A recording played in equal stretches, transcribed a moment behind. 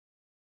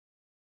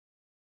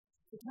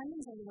The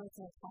tendons of the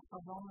rotator cuff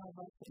are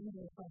vulnerable to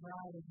injury for a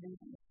variety of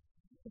reasons.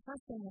 The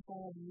first thing is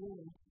already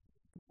used.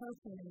 The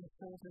protein in the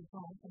shoulder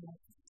bone from the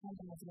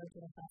tendon of the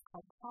rotator cuff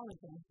called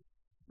collagen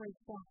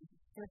breaks down.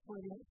 Therefore,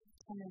 the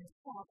tendon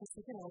itself, as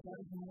it gets older,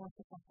 is more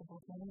susceptible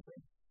to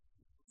injury.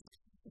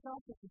 It's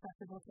also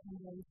susceptible to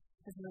injury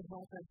as a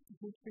result of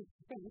decreased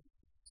space.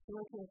 The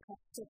rotator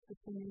cuff sits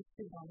between these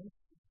two bones.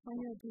 When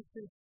you have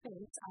decreased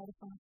space, either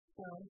from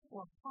the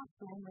or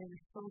posturing where your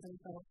shoulders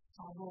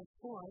are rolled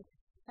forward,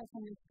 that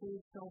can make the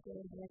shoulder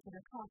and the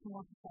rotator cuff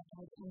more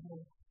susceptible to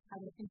injury,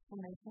 either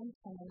inflammation,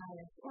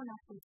 tendonitis, or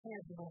natural tear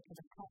of the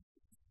rotator cuff.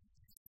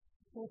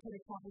 The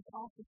rotator cuff is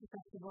also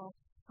susceptible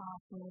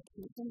from an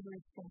acute injury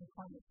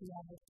standpoint if you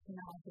have a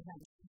traumatic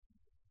event.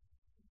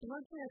 The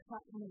rotator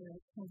cuff injury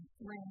can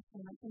range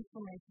from an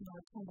inflammation or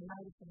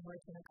tendonitis of the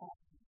rotator cuff,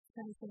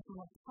 ranging from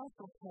a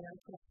partial tear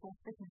to a full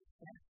thickness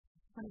tear.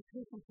 When a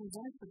patient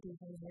presents with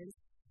these injuries,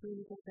 we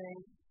look at the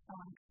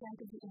extent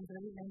of the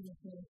injury, ranging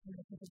from the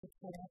inflammation to the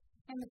tear,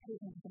 and the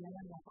patient's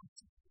demand level.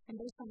 And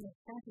based on the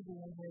extent of the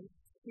injury,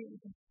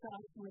 treatment can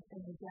start with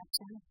an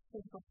injection,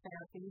 physical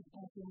therapy,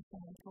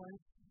 anti-inflammatory,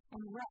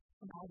 and rest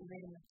from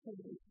aggravating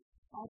activity,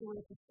 all the way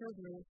to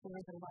surgery for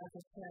the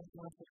larger tear of the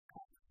rotator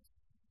cuff.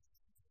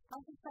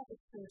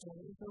 Arthroscopic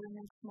surgery is where we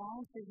make small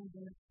incisions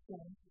in the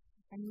skin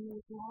and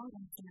use long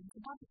instruments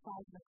about the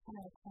size of a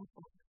tomato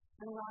pencil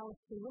that allow us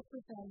to look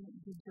within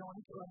the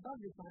joint or above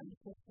the joint to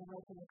fix the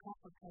rotator cuff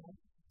repair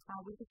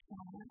with the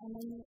camera, and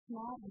then use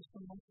small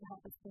instruments to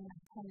help us bring the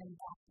tendon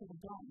back to the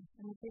bone.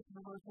 In the case of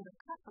the rotator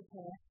cuff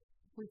repair,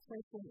 we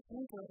place an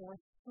anchor or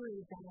screw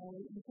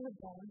generally into the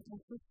bone, and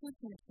through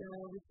tissue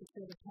material we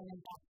secure the tendon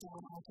back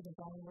down onto the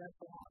bone where it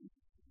belongs.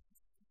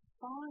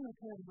 Following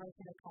repair of the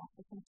rotator cuff,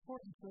 it's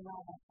important to allow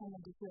that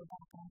tendon to heal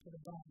back onto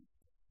the bone.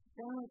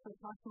 Generally, for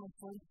approximately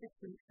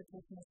 46 weeks, the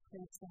patient is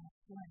placed in a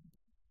sling,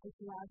 which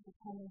allows the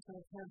tendon to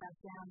repair back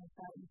down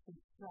without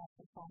increased stress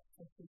across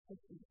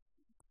tissue.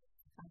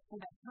 For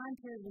that time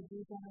period, we do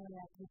generally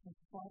have patients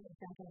start a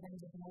gentle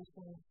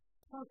range-of-motion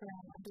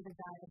program under the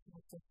guidance of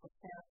a physical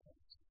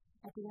therapist.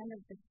 At the end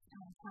of this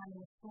time in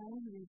the sling,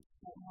 we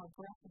get more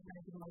aggressive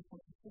range-of-motion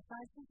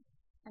exercises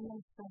and then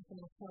strengthen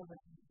the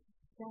program.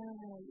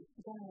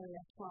 Generally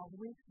at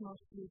 12 weeks,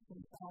 most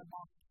patients are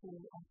back to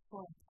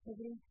full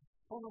activity.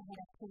 Overhead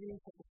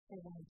activities such as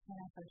saving the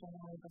plants are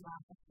generally the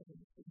last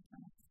activities to be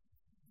done.